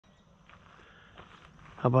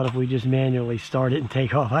How about if we just manually start it and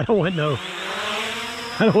take off? I don't want no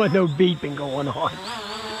beeping going on.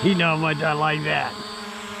 You know how much I like that.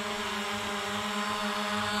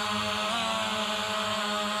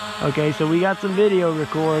 Okay, so we got some video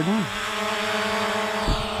recording.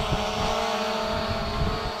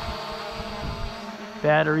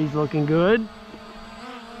 Battery's looking good.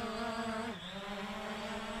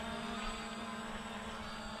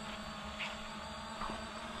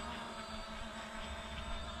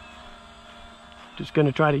 Just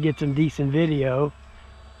gonna try to get some decent video.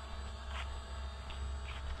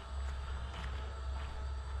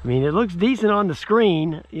 I mean, it looks decent on the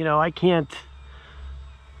screen. You know, I can't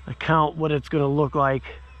account what it's gonna look like.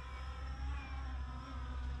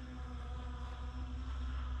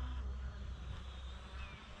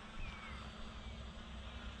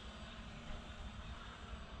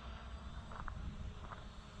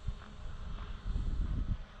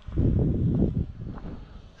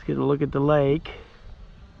 Let's get a look at the lake.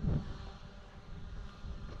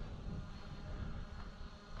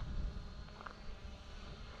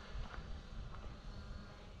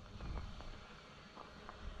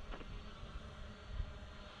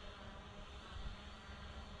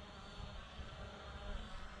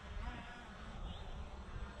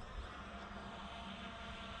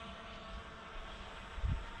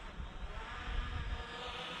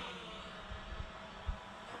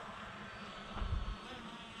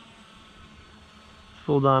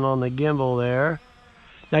 Pulled on the gimbal there.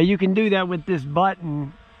 Now you can do that with this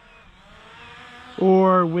button,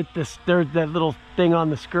 or with this, there's that little thing on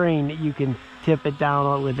the screen that you can tip it down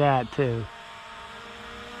on with that too.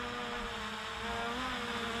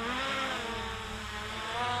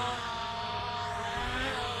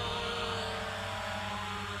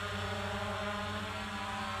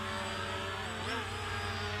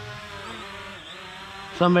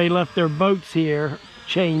 Somebody left their boats here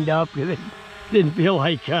chained up because it didn't feel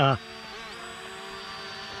like, see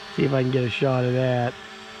if I can get a shot of that.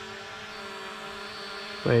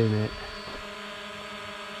 Wait a minute.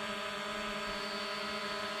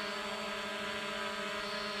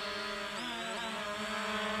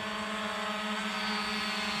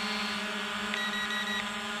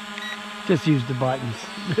 Just use the buttons.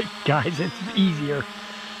 Guys, it's easier.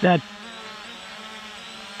 That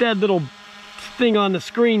little thing on the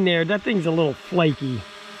screen there, that thing's a little flaky.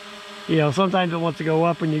 You know, sometimes it wants to go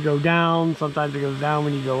up when you go down, sometimes it goes down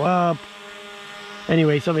when you go up.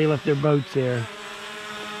 Anyway, somebody left their boats there.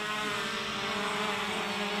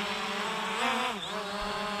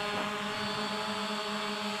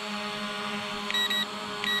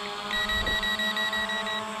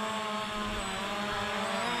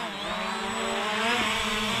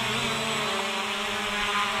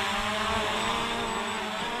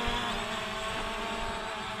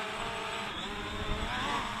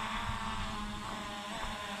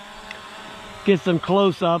 Get some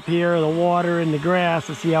close up here of the water and the grass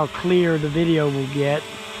to see how clear the video will get.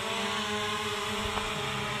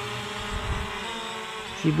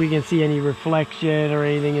 See if we can see any reflection or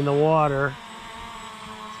anything in the water.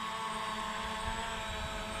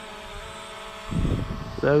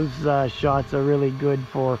 Those shots are really good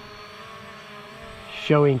for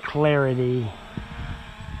showing clarity.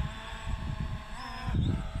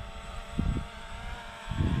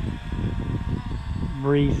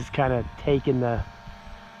 Breeze is kind of taking the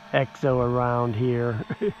EXO around here.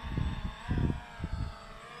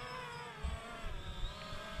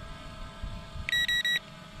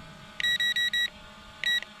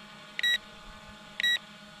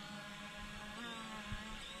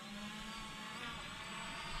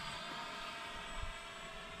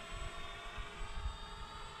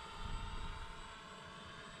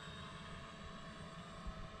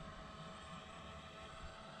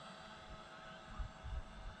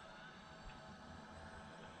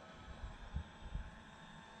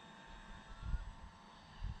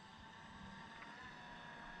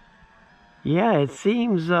 Yeah, it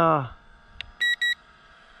seems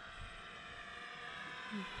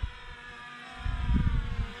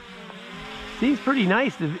pretty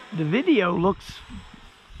nice. The video looks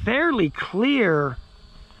fairly clear.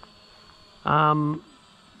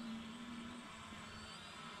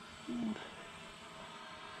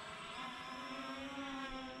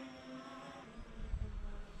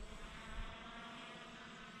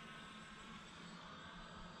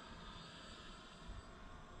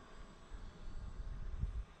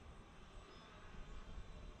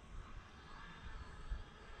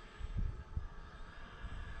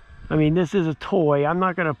 I mean, this is a toy. I'm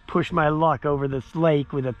not going to push my luck over this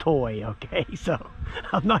lake with a toy, okay? So,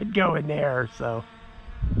 I'm not going there, so.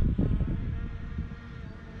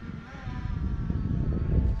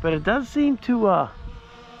 But it does seem to,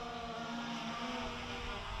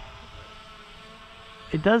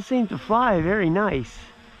 it does seem to fly very nice.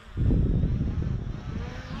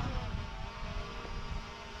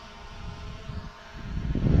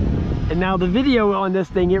 And now the video on this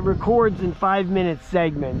thing, it records in 5-minute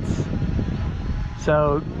segments.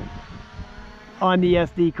 So on the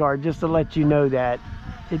SD card, just to let you know that.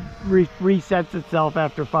 It resets itself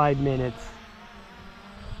after 5 minutes.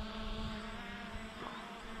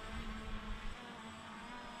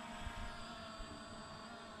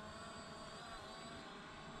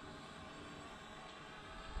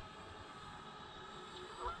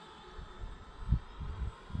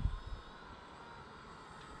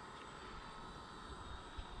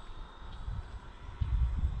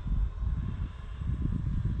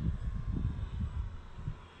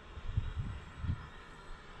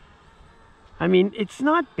 I mean, it's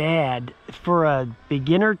not bad for a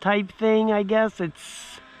beginner type thing, I guess.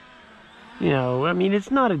 It's, you know, I mean,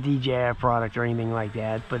 it's not a DJI product or anything like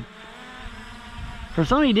that, but for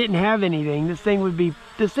somebody who didn't have anything, this thing would be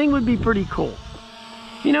pretty cool.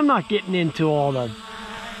 I mean, I'm not getting into all the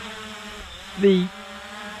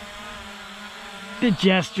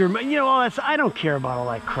gesture, you know, all that. I don't care about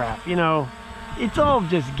all that crap, you know. It's all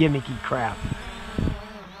just gimmicky crap.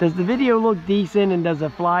 Does the video look decent, and does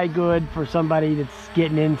it fly good for somebody that's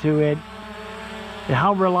getting into it? And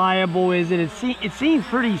how reliable is it? It seems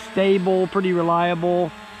pretty stable, pretty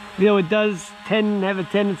reliable. You know, it does have a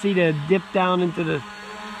tendency to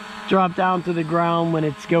drop down to the ground when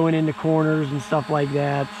it's going into corners and stuff like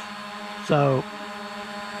that. So,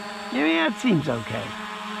 yeah, it seems okay.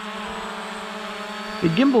 The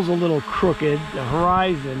gimbal's a little crooked. The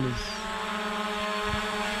horizon is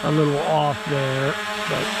a little off there.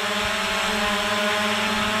 But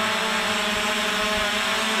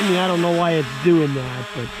I mean, I don't know why it's doing that,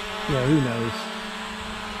 but you know, who knows?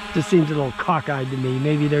 Just seems a little cockeyed to me.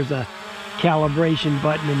 Maybe there's a calibration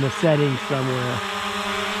button in the settings somewhere.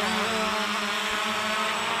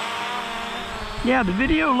 Yeah, the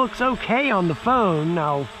video looks okay on the phone.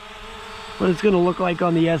 Now, what it's going to look like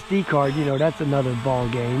on the SD card, you know, that's another ball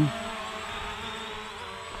game.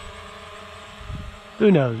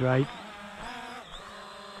 Who knows, right?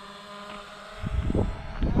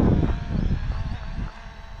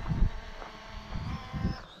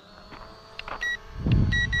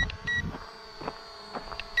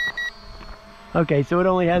 Okay, so it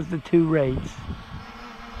only has the 2 rates.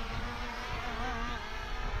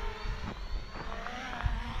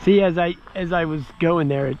 See, as I was going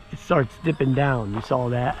there, it starts dipping down. You saw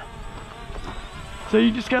that. So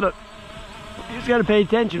you just gotta pay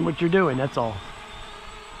attention what you're doing. That's all.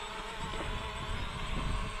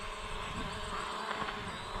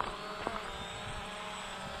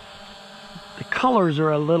 The colors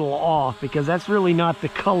are a little off because that's really not the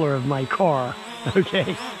color of my car.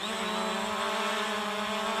 Okay.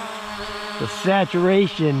 The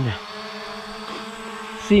saturation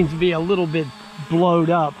seems to be a little bit blowed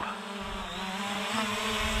up.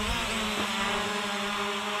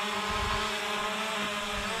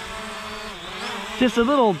 Just a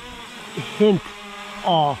little hint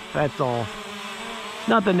off, that's all.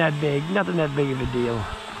 Nothing that big of a deal.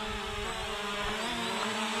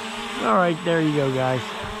 All right, there you go, guys.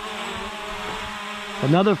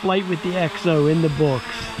 Another flight with the EXO in the books.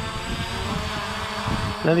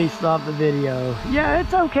 Let me stop the video. Yeah,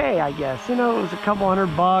 it's okay, I guess. You know, it was a couple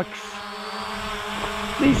 $100.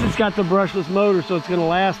 At least it's got the brushless motor, so it's going to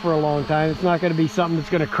last for a long time. It's not going to be something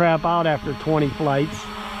that's going to crap out after 20 flights.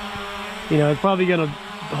 You know, it's probably going to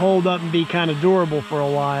hold up and be kind of durable for a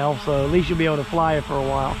while, so at least you'll be able to fly it for a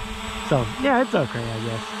while. So, yeah, it's okay, I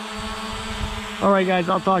guess. All right, guys,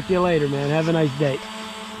 I'll talk to you later, man. Have a nice day.